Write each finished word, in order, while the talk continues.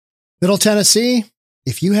Middle Tennessee,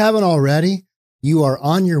 if you haven't already, you are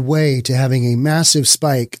on your way to having a massive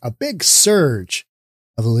spike, a big surge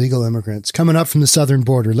of illegal immigrants coming up from the southern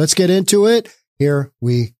border. Let's get into it. Here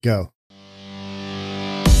we go.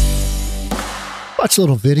 Watch a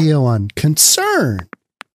little video on concern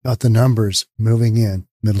about the numbers moving in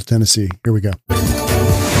Middle Tennessee. Here we go.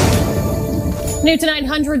 New tonight,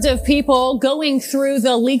 hundreds of people going through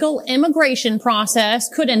the legal immigration process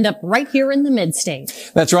could end up right here in the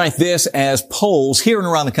mid-state. That's right. This, as polls here and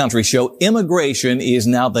around the country show, immigration is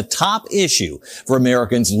now the top issue for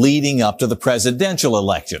Americans leading up to the presidential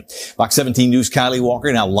election. Fox 17 News' Kylie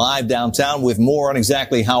Walker now live downtown with more on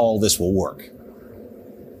exactly how all this will work.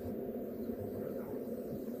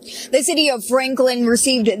 The city of Franklin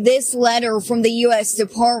received this letter from the U.S.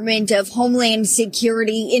 Department of Homeland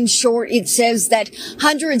Security. In short, it says that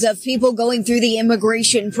hundreds of people going through the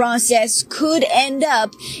immigration process could end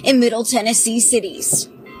up in Middle Tennessee cities.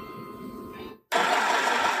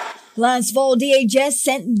 Last fall, DHS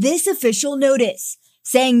sent this official notice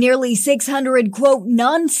saying nearly 600, quote,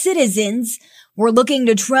 non-citizens were looking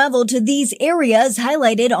to travel to these areas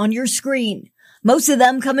highlighted on your screen. Most of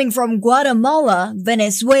them coming from Guatemala,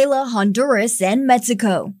 Venezuela, Honduras, and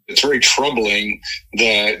Mexico. It's very troubling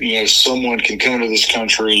that, someone can come to this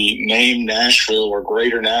country, name Nashville or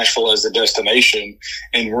Greater Nashville as a destination,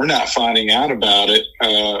 and we're not finding out about it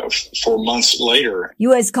for months later.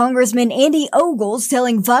 U.S. Congressman Andy Ogles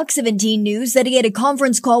telling Fox 17 News that he had a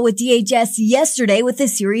conference call with DHS yesterday with a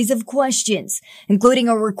series of questions, including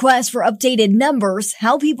a request for updated numbers,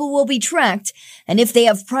 how people will be tracked, and if they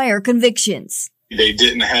have prior convictions. They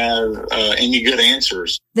didn't have any good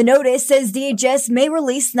answers. The notice says DHS may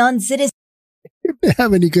release non-citizens. They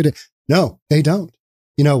have any good? No, they don't.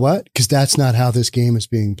 You know what? Because that's not how this game is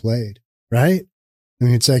being played, right? I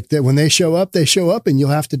mean, it's like that when they show up, and you'll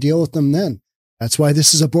have to deal with them then. That's why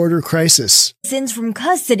this is a border crisis. Citizens from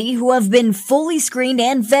custody who have been fully screened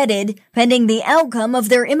and vetted pending the outcome of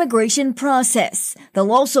their immigration process.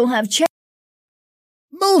 They'll also have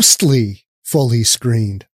mostly fully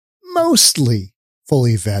screened, mostly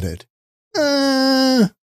fully vetted.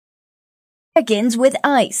 Check-ins with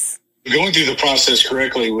ICE. Going through the process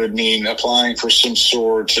correctly would mean applying for some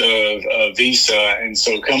sort of visa. And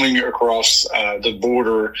so coming across the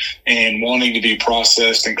border and wanting to be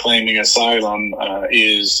processed and claiming asylum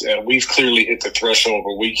we've clearly hit the threshold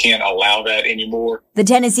where we can't allow that anymore. The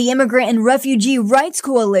Tennessee Immigrant and Refugee Rights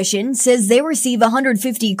Coalition says they receive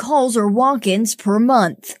 150 calls or walk-ins per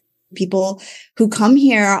month. People who come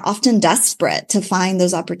here are often desperate to find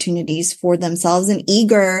those opportunities for themselves and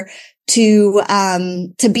eager to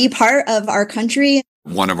be part of our country.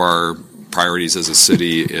 One of our priorities as a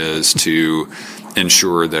city is to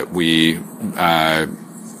ensure that we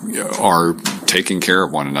are taking care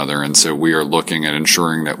of one another. And so we are looking at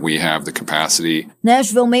ensuring that we have the capacity.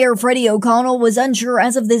 Nashville Mayor Freddie O'Connell was unsure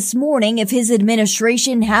as of this morning if his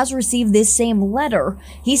administration has received this same letter.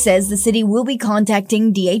 He says the city will be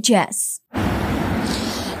contacting DHS.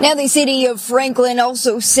 Now, the city of Franklin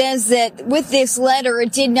also says that with this letter,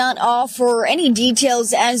 it did not offer any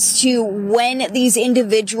details as to when these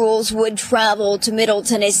individuals would travel to Middle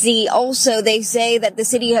Tennessee. Also, they say that the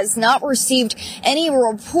city has not received any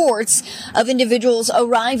reports of individuals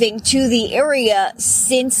arriving to the area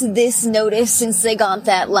since this notice, since they got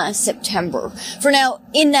that last September. For now,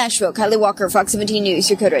 in Nashville, Kylie Walker, Fox 17 News,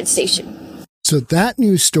 your Code Red station. So that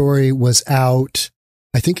news story was out,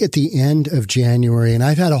 I think, at the end of January, and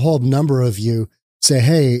I've had a whole number of you say,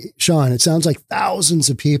 hey, Sean, it sounds like thousands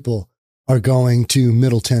of people are going to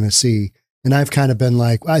Middle Tennessee. And I've kind of been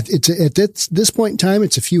like, it's at this point in time,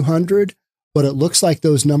 it's a few hundred, but it looks like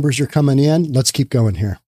those numbers are coming in. Let's keep going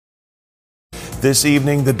here. This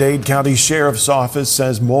evening, the Dade County Sheriff's Office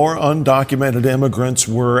says more undocumented immigrants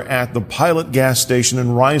were at the Pilot gas station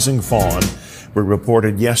in Rising Fawn. We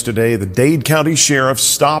reported yesterday the Dade County Sheriff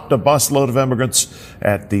stopped a busload of immigrants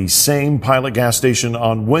at the same Pilot gas station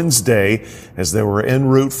on Wednesday as they were en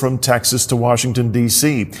route from Texas to Washington,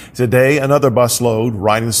 D.C. Today, another busload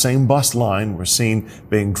riding the same bus line was seen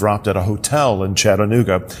being dropped at a hotel in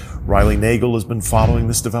Chattanooga. Riley Nagel has been following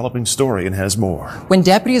this developing story and has more. When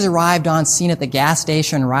deputies arrived on scene at the gas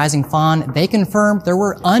station Rising Fawn, they confirmed there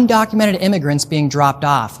were undocumented immigrants being dropped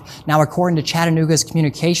off. Now, according to Chattanooga's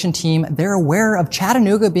communication team, they're aware of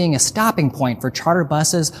Chattanooga being a stopping point for charter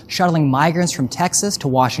buses shuttling migrants from Texas to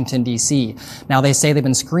Washington, D.C. Now, they say they've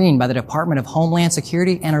been screened by the Department of Homeland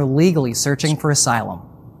Security and are legally searching for asylum.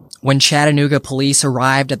 When Chattanooga police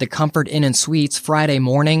arrived at the Comfort Inn and Suites Friday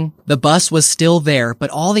morning, the bus was still there,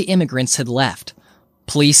 but all the immigrants had left.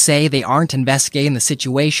 Police say they aren't investigating the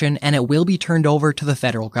situation and it will be turned over to the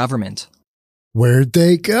federal government. Where'd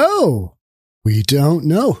they go? We don't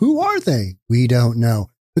know. Who are they? We don't know.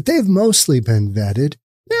 But they've mostly been vetted.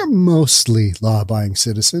 They're mostly law-abiding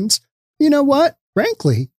citizens. You know what?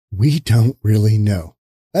 Frankly, we don't really know.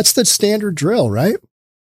 That's the standard drill, right?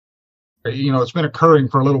 It's been occurring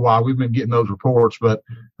for a little while. We've been getting those reports, but,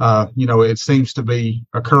 it seems to be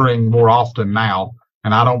occurring more often now.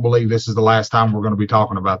 And I don't believe this is the last time we're going to be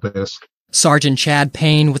talking about this. Sergeant Chad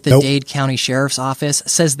Payne with the Dade County Sheriff's Office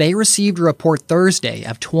says they received a report Thursday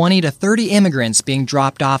of 20 to 30 immigrants being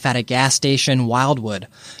dropped off at a gas station in Wildwood,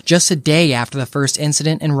 just a day after the first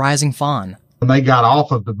incident in Rising Fawn. When they got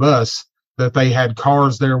off of the bus, that they had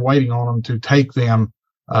cars there waiting on them to take them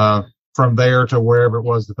from there to wherever it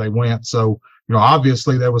was that they went. So,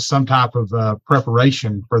 obviously there was some type of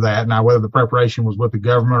preparation for that. Now, whether the preparation was with the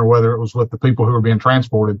government or whether it was with the people who were being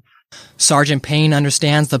transported. Sergeant Payne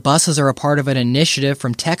understands the buses are a part of an initiative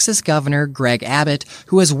from Texas Governor Greg Abbott,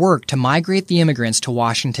 who has worked to migrate the immigrants to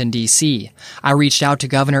Washington, D.C. I reached out to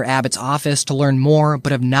Governor Abbott's office to learn more,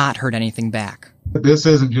 but have not heard anything back. This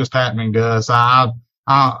isn't just happening to us. I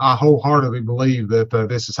wholeheartedly believe that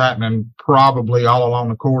this is happening probably all along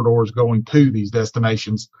the corridors going to these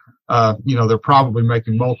destinations. They're probably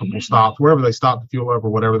making multiple stops. Wherever they stop to fuel up or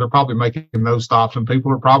whatever, they're probably making those stops, and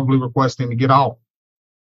people are probably requesting to get off.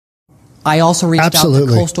 I also reached out to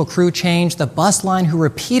Coastal Crew Change, the bus line who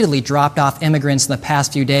repeatedly dropped off immigrants in the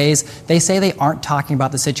past few days. They say they aren't talking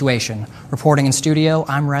about the situation. Reporting in studio,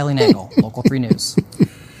 I'm Riley Nagel, Local 3 News.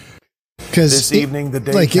 Because this evening, the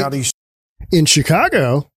Dade County... In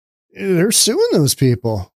Chicago, they're suing those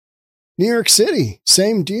people. New York City,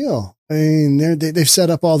 same deal. I mean, they've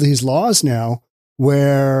set up all these laws now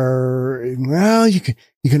where, well, you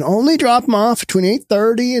can only drop them off between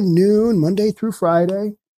 8:30 and noon, Monday through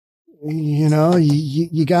Friday.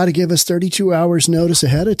 You got to give us 32 hours notice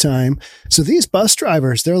ahead of time. So these bus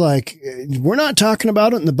drivers, they're like, we're not talking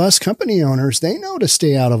about it. And the bus company owners, they know to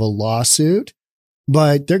stay out of a lawsuit,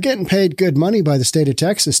 but they're getting paid good money by the state of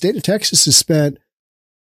Texas. State of Texas has spent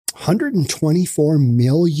 $124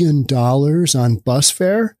 million on bus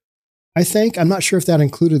fare. I think, I'm not sure if that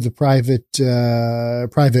included the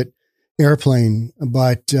private airplane,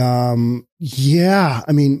 but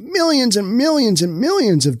millions and millions and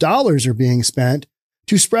millions of dollars are being spent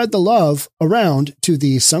to spread the love around to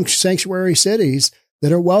the sanctuary cities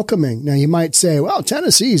that are welcoming. Now you might say, well,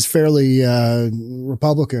 Tennessee's fairly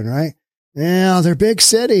Republican, right? Yeah, they're big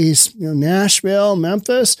cities, Nashville,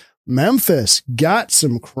 Memphis got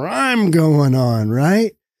some crime going on,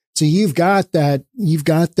 right? So you've got that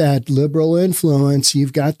liberal influence,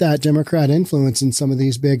 you've got that Democrat influence in some of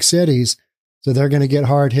these big cities. So they're going to get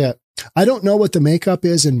hard hit. I don't know what the makeup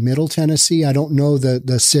is in Middle Tennessee. I don't know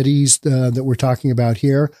the cities that we're talking about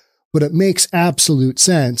here, but it makes absolute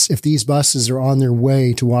sense. If these buses are on their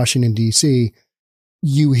way to Washington, D.C.,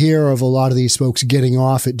 you hear of a lot of these folks getting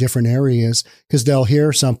off at different areas because they'll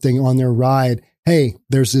hear something on their ride. Hey,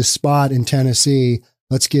 there's this spot in Tennessee.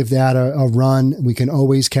 Let's give that a run. We can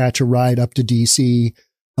always catch a ride up to DC,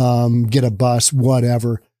 get a bus,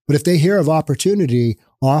 whatever. But if they hear of opportunity,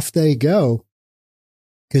 off they go.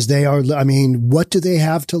 Because what do they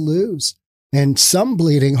have to lose? And some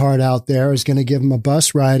bleeding heart out there is going to give them a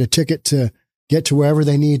bus ride, a ticket to get to wherever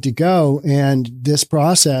they need to go. And this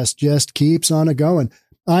process just keeps on going.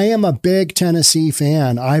 I am a big Tennessee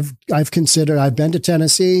fan. I've been to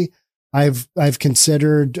Tennessee. I've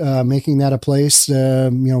considered making that a place,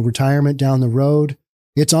 retirement down the road.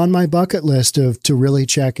 It's on my bucket list to really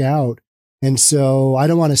check out. And so I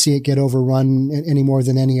don't want to see it get overrun any more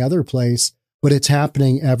than any other place, but it's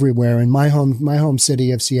happening everywhere. In my home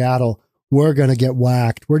city of Seattle, we're going to get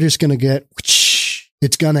whacked. We're just going to get,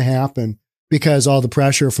 it's going to happen because all the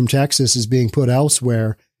pressure from Texas is being put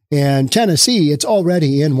elsewhere. And Tennessee, it's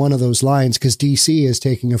already in one of those lines because DC is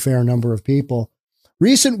taking a fair number of people.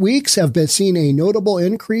 Recent weeks have been seen a notable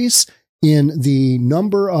increase in the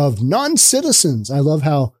number of non-citizens. I love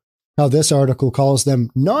how this article calls them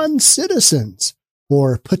non-citizens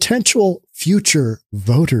or potential future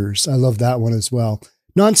voters. I love that one as well.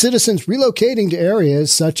 Non-citizens relocating to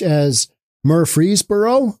areas such as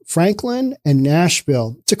Murfreesboro, Franklin, and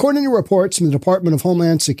Nashville. It's according to reports from the Department of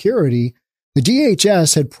Homeland Security. The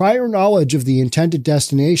DHS had prior knowledge of the intended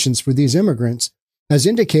destinations for these immigrants, as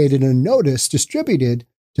indicated in a notice distributed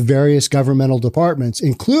to various governmental departments,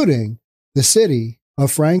 including the city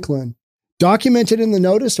of Franklin. Documented in the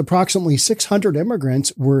notice, approximately 600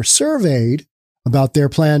 immigrants were surveyed about their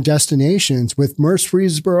planned destinations, with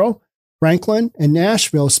Murfreesboro, Franklin, and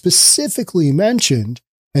Nashville specifically mentioned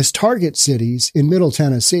as target cities in Middle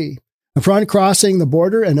Tennessee. Upon crossing the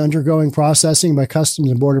border and undergoing processing by Customs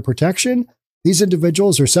and Border Protection, These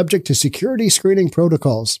individuals are subject to security screening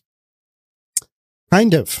protocols.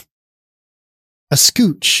 Kind of. A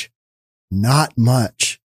scooch. Not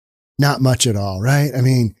much. Not much at all, right? I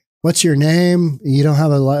mean, what's your name? You don't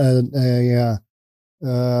have a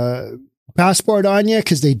passport on you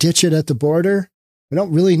because they ditch it at the border. We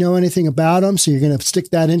don't really know anything about them, so you're going to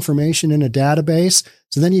stick that information in a database.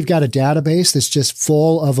 So then you've got a database that's just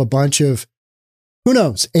full of a bunch of, who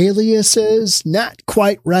knows, aliases, not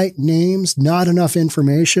quite right names, not enough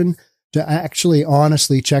information to actually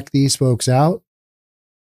honestly check these folks out.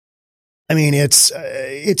 I mean,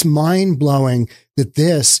 it's mind-blowing that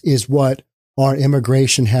this is what our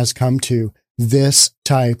immigration has come to, this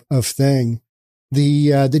type of thing.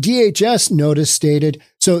 The DHS notice stated,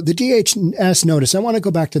 so the DHS notice, I want to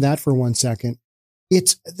go back to that for 1 second.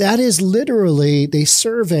 That is literally, they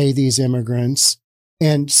survey these immigrants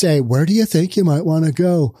and say, where do you think you might want to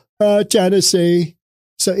go? Tennessee.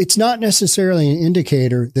 So it's not necessarily an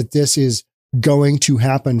indicator that this is going to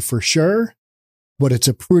happen for sure, but it's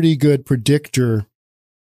a pretty good predictor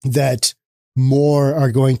that more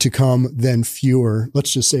are going to come than fewer.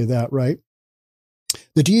 Let's just say that, right?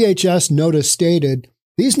 The DHS notice stated,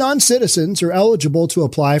 these non-citizens are eligible to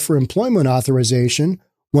apply for employment authorization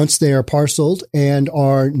once they are parceled and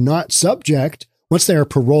are not subject, once they are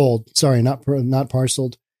paroled, not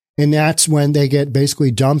parceled. And that's when they get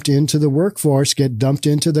basically dumped into the workforce, get dumped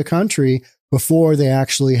into the country before they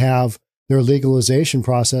actually have their legalization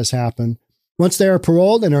process happen. Once they are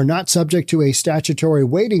paroled and are not subject to a statutory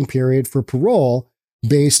waiting period for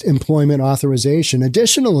parole-based employment authorization.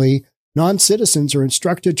 Additionally, non-citizens are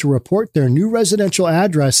instructed to report their new residential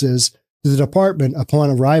addresses to the department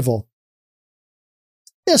upon arrival.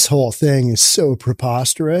 This whole thing is so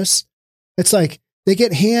preposterous. It's like they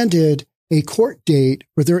get handed a court date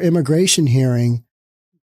for their immigration hearing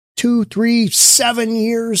 2, 3, 7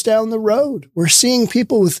 years down the road. We're seeing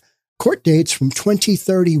people with court dates from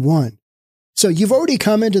 2031. So you've already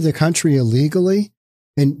come into the country illegally,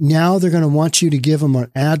 and now they're going to want you to give them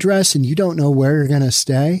an address, and you don't know where you're going to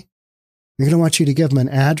stay. They're going to want you to give them an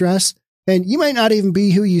address, and you might not even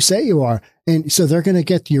be who you say you are. And so they're going to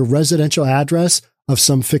get your residential address of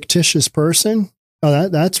some fictitious person. Oh,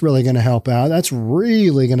 that's really going to help out. That's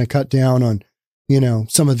really going to cut down on,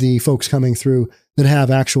 some of the folks coming through that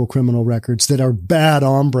have actual criminal records, that are bad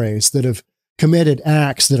hombres, that have committed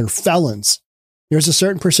acts, that are felons. There's a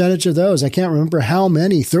certain percentage of those. I can't remember how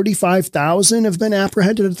many. 35,000 have been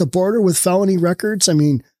apprehended at the border with felony records. I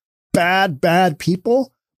mean, bad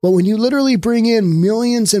people. But when you literally bring in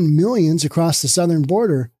millions and millions across the southern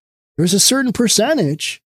border, there's a certain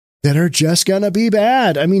percentage that are just going to be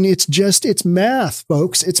bad. I mean, it's math,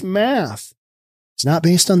 folks. It's math. It's not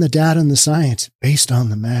based on the data and the science, based on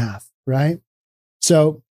the math, right?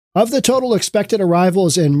 So of the total expected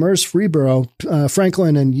arrivals in Murfreesboro,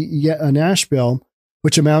 Franklin, and Nashville,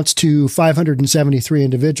 which amounts to 573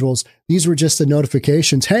 individuals, these were just the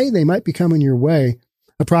notifications. Hey, they might be coming your way.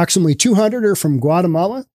 Approximately 200 are from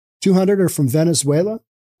Guatemala, 200 are from Venezuela,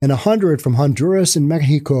 and 100 from Honduras and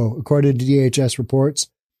Mexico, according to DHS reports.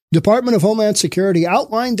 Department of Homeland Security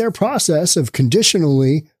outlined their process of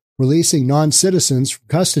conditionally releasing non-citizens from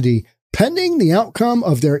custody pending the outcome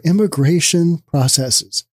of their immigration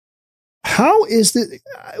processes. How is that?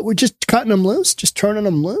 We're just cutting them loose, just turning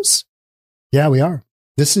them loose? Yeah, we are.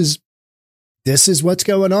 This is what's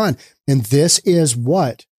going on. And this is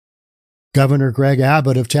what Governor Greg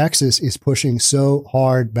Abbott of Texas is pushing so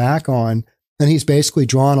hard back on. And he's basically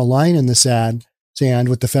drawn a line in the sand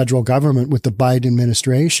with the federal government, with the Biden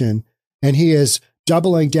administration. And he is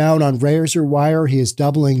doubling down on razor wire. He is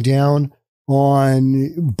doubling down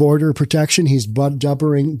on border protection. He's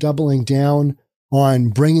doubling down on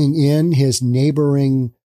bringing in his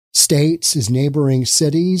neighboring states, his neighboring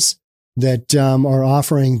cities that are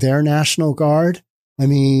offering their National Guard. I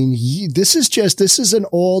mean, this is an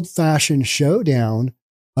old-fashioned showdown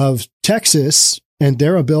of Texas and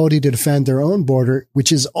their ability to defend their own border,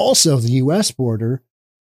 which is also the U.S. border,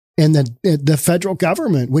 and the federal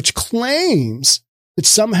government, which claims that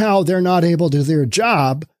somehow they're not able to do their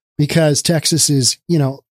job because Texas is,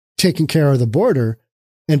 taking care of the border.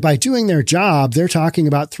 And by doing their job, they're talking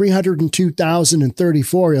about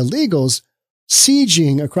 302,034 illegals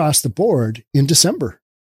sieging across the board in December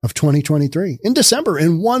of 2023. In December,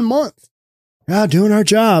 in 1 month. Doing our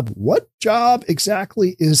job. What job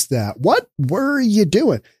exactly is that? What were you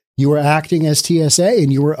doing? You were acting as TSA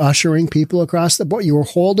and you were ushering people across the board. You were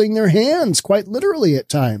holding their hands quite literally at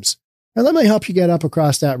times. And let me help you get up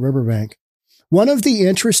across that riverbank. One of the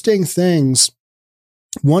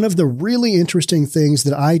really interesting things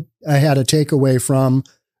that I had a takeaway from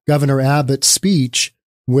Governor Abbott's speech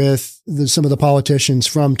with some of the politicians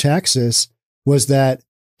from Texas was that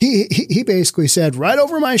he basically said right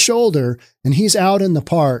over my shoulder, and he's out in the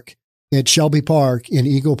park at Shelby Park in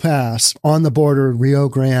Eagle Pass on the border, Rio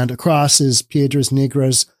Grande, across is Piedras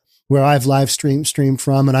Negras, where I've live streamed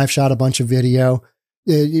from, and I've shot a bunch of video.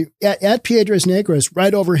 At Piedras Negras,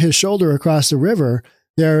 right over his shoulder across the river,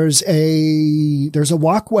 there's a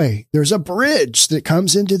walkway, there's a bridge that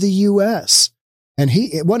comes into the U.S. And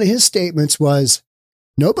one of his statements was,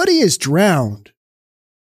 nobody is drowned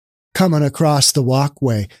coming across the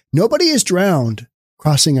walkway. Nobody is drowned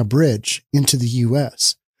crossing a bridge into the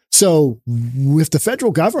U.S. So if the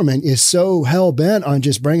federal government is so hell bent on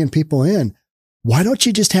just bringing people in, why don't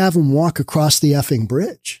you just have them walk across the effing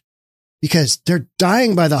bridge? Because they're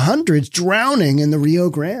dying by the hundreds, drowning in the Rio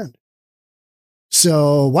Grande.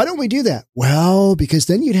 So why don't we do that? Well, because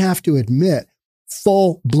then you'd have to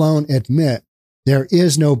full-blown admit, there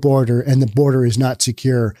is no border and the border is not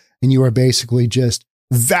secure. And you are basically just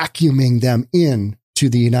vacuuming them in to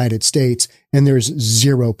the United States. And there's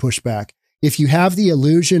zero pushback. If you have the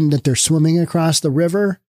illusion that they're swimming across the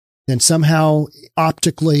river, then somehow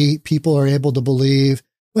optically people are able to believe,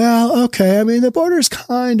 well, okay, I mean, the border's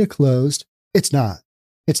kind of closed. It's not.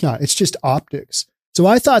 It's just optics. So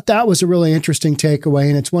I thought that was a really interesting takeaway.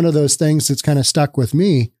 And it's one of those things that's kind of stuck with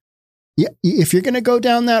me. If you're going to go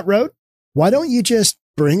down that road, why don't you just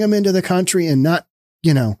bring them into the country and not,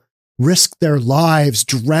 risk their lives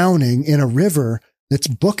drowning in a river that's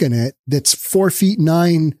booking it, that's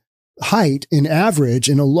 4'9" height in average.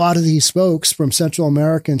 And a lot of these folks from Central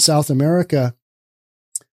America and South America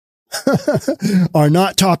are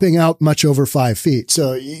not topping out much over 5 feet.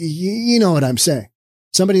 So you know what I'm saying?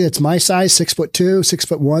 Somebody that's my size, 6'2",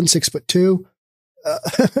 6'1",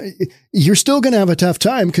 6'2", you're still going to have a tough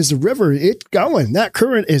time because the river, it's going, that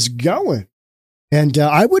current is going. And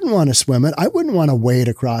I wouldn't want to swim it. I wouldn't want to wade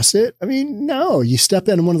across it. I mean, no, you step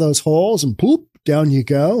in one of those holes and poop, down you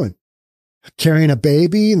go, and carrying a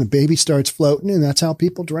baby, and the baby starts floating, and that's how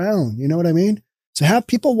people drown. You know what I mean? So have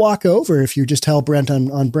people walk over if you're just hell bent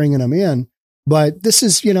on bringing them in. But this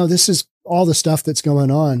is all the stuff that's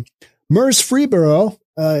going on. Murfreesboro,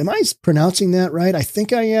 am I pronouncing that right? I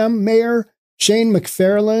think I am. Mayor Shane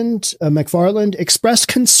McFarland expressed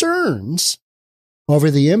concerns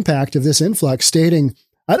over the impact of this influx, stating,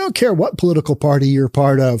 I don't care what political party you're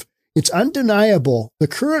part of. It's undeniable. The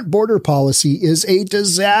current border policy is a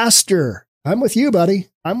disaster. I'm with you, buddy.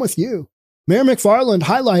 I'm with you. Mayor McFarland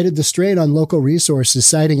highlighted the strain on local resources,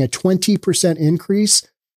 citing a 20% increase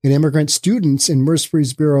in immigrant students in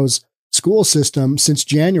Murfreesboro's school system since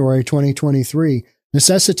January 2023,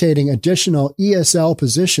 necessitating additional ESL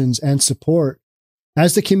positions and support.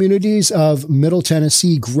 As the communities of Middle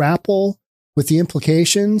Tennessee grapple with the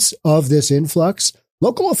implications of this influx,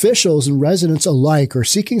 local officials and residents alike are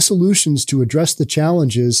seeking solutions to address the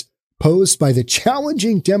challenges posed by the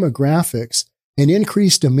challenging demographics and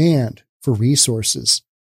increased demand for resources.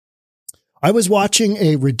 I was watching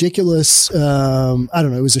a ridiculous, it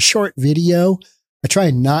was a short video. I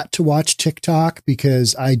try not to watch TikTok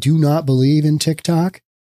because I do not believe in TikTok.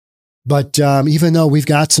 But even though we've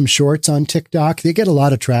got some shorts on TikTok, they get a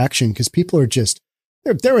lot of traction because people are just,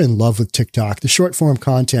 they're in love with TikTok, the short form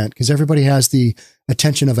content, because everybody has the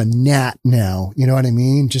attention of a gnat now. You know what I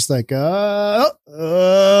mean? Just like,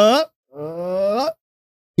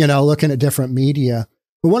 looking at different media.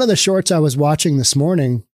 But one of the shorts I was watching this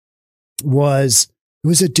morning was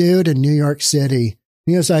a dude in New York City.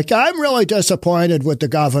 He was like, I'm really disappointed with the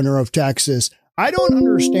governor of Texas. I don't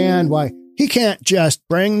understand why he can't just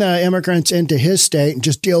bring the immigrants into his state and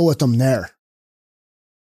just deal with them there.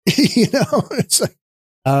 It's like,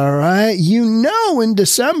 all right. In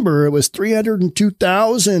December, it was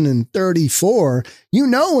 302,034.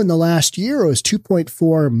 In the last year, it was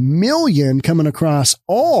 2.4 million coming across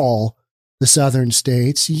all the southern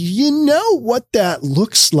states. You know what that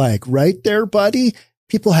looks like right there, buddy?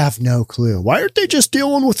 People have no clue. Why aren't they just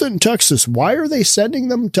dealing with it in Texas? Why are they sending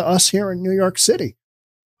them to us here in New York City?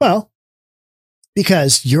 Well,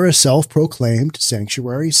 because you're a self-proclaimed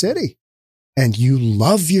sanctuary city and you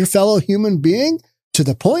love your fellow human being to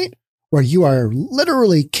the point where you are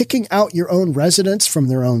literally kicking out your own residents from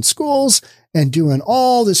their own schools and doing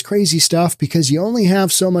all this crazy stuff because you only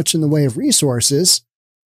have so much in the way of resources,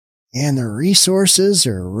 and the resources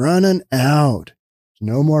are running out.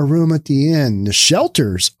 No more room at the inn. The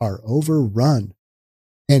shelters are overrun.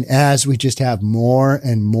 And as we just have more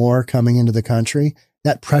and more coming into the country,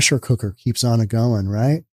 that pressure cooker keeps on going,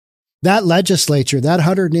 right? That legislature, that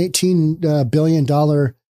 $118 billion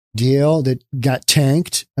deal that got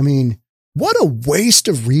tanked. I mean, What a waste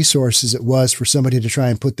of resources it was for somebody to try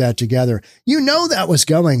and put that together. That was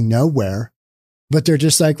going nowhere, but they're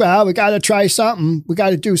just like, well, we got to try something. We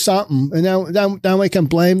got to do something. And now we can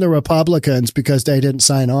blame the Republicans because they didn't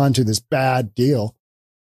sign on to this bad deal.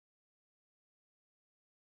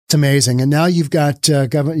 It's amazing. And now you've got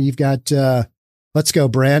let's go,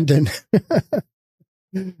 Brandon,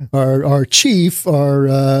 our chief,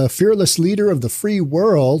 our fearless leader of the free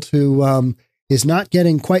world, who is not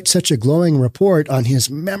getting quite such a glowing report on his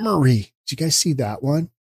memory. Did you guys see that one?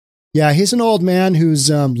 Yeah, he's an old man who's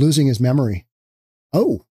losing his memory.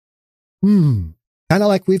 Oh, kind of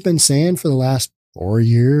like we've been saying for the last 4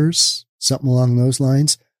 years, something along those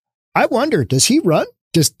lines. I wonder, does he run?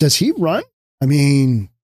 Does he run? I mean,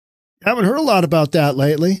 I haven't heard a lot about that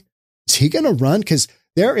lately. Is he going to run? Because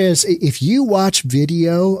there is, if you watch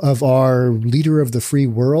video of our leader of the free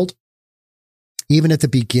world, even at the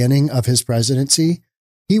beginning of his presidency,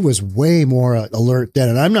 he was way more alert then.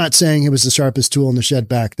 And I'm not saying he was the sharpest tool in the shed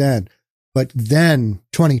back then, but then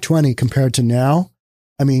 2020 compared to now,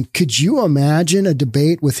 I mean, could you imagine a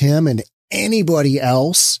debate with him and anybody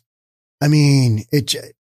else? I mean,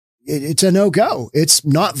 it's a no-go. It's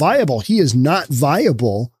not viable. He is not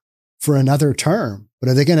viable for another term. But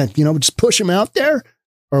are they going to, just push him out there?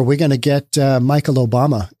 Or are we going to get Michael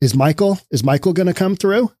Obama? Is Michael going to come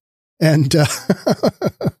through and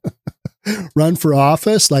run for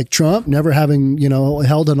office like Trump, never having,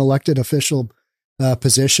 held an elected official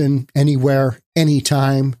position anywhere,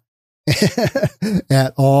 anytime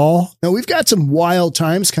at all? Now, we've got some wild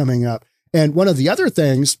times coming up. And one of the other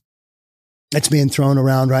things that's being thrown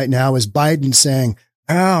around right now is Biden saying,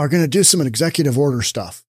 we're going to do some executive order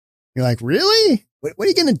stuff. You're like, really? What are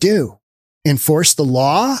you going to do? Enforce the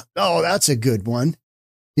law? Oh, that's a good one.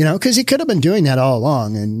 Because he could have been doing that all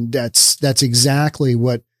along. And that's exactly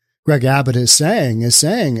what Greg Abbott is saying,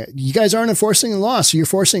 you guys aren't enforcing the law, so you're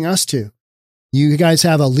forcing us to. You guys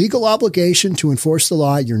have a legal obligation to enforce the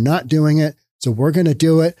law. You're not doing it. So we're going to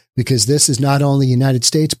do it because this is not only the United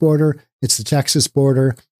States border, it's the Texas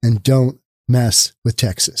border. And don't mess with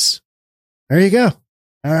Texas. There you go.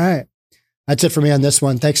 All right. That's it for me on this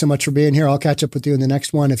one. Thanks so much for being here. I'll catch up with you in the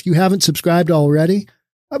next one. If you haven't subscribed already,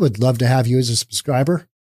 I would love to have you as a subscriber.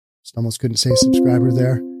 Just almost couldn't say subscriber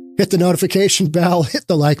there. Hit the notification bell, hit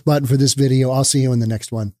the like button for this video. I'll see you in the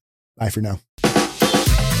next one. Bye for now.